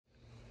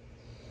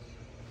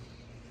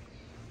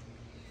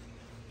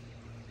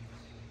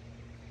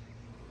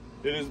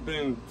It has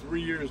been 3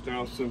 years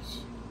now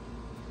since,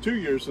 2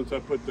 years since I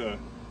put the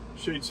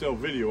shade sail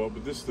video up,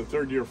 but this is the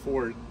third year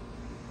for it.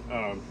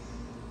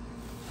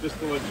 Just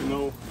to let you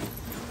know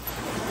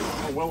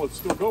how well it's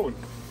still going.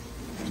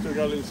 Still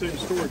got it in the same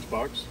storage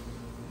box.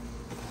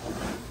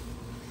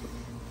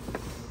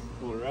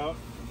 Pull her out.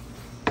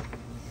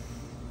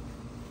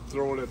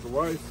 Throw it at the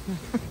wife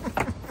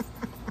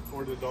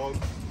or the dog.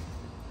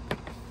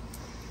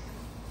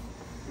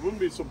 It wouldn't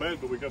be so bad,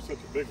 but we got such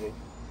a big one.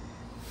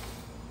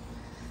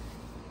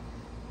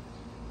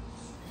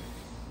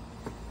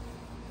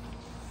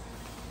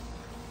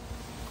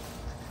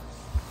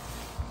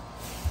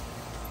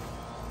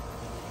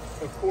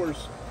 Of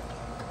course,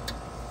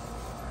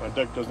 my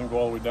deck doesn't go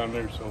all the way down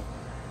there, so.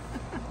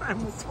 I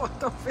almost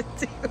walked off it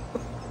too.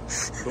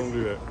 Don't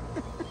do that.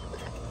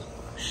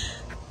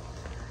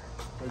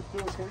 Are you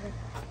still recording?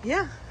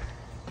 Yeah.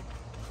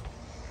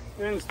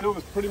 And it still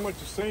is pretty much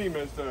the same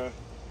as the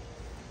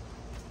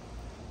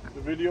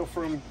video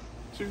from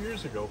 2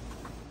 years ago.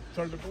 It's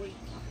hard to believe.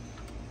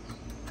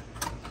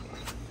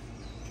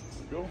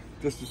 Go,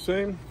 just the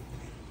same.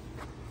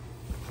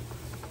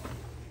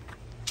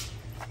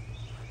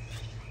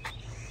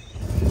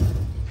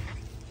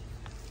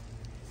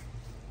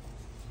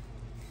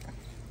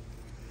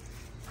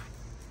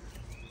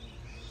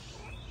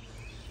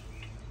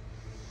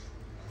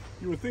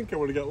 You would think I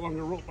would have got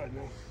longer rope by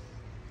now.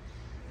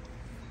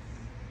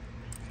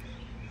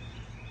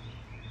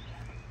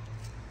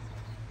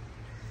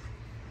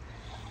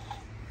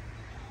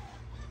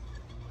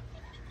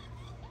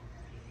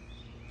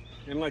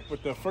 And like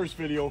with the first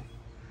video,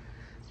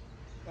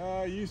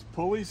 I used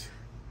pulleys,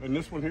 and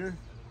this one here,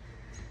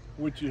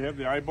 which you have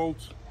the eye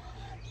bolts.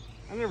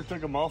 I never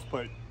took them off,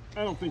 but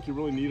I don't think you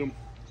really need them,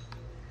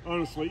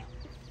 honestly.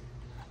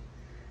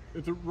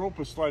 If the rope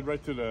will slide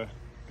right to the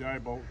eye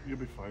bolt, you'll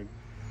be fine.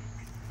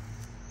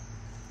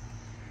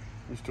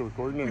 You still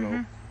recording or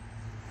no?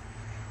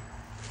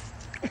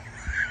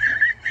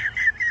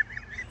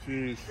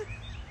 Jeez.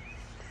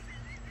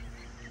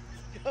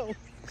 Go.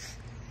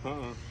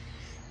 Uh-uh.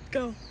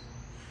 Go.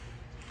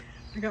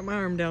 I got my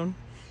arm down.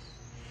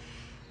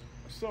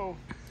 So,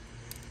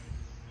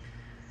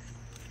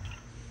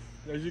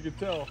 as you can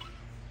tell,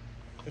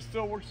 it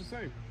still works the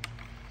same.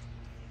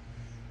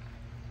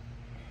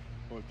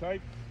 Pull it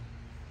tight.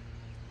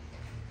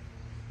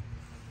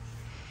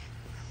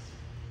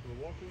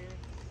 Little walking there.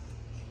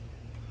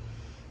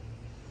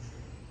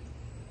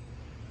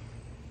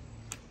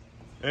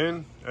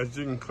 And as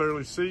you can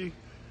clearly see,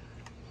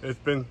 it's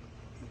been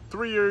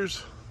 3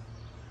 years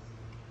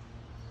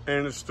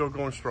and it's still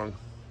going strong.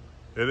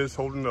 It is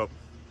holding up.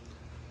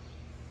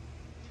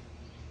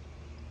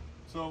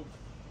 So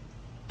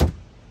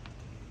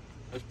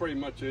that's pretty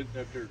much it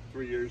after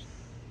 3 years.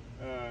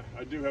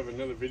 I do have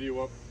another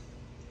video up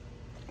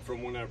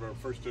from whenever I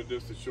first did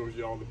this that shows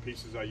you all the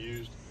pieces I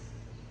used.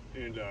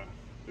 And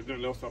if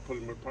nothing else, I'll put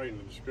them probably in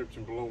the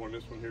description below on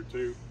this one here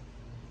too.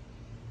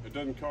 It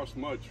doesn't cost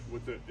much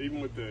with the, even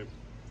with the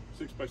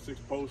 6x6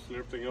 posts and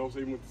everything else,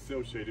 even with the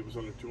sail shade, it was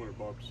under 200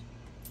 bucks.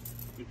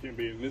 You can't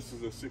beat it. And this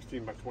is a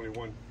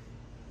 16x21.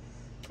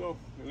 So,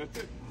 and that's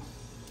it.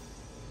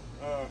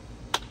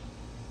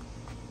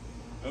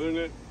 Other than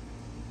that,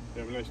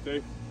 have a nice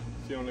day.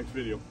 See you on the next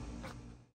video.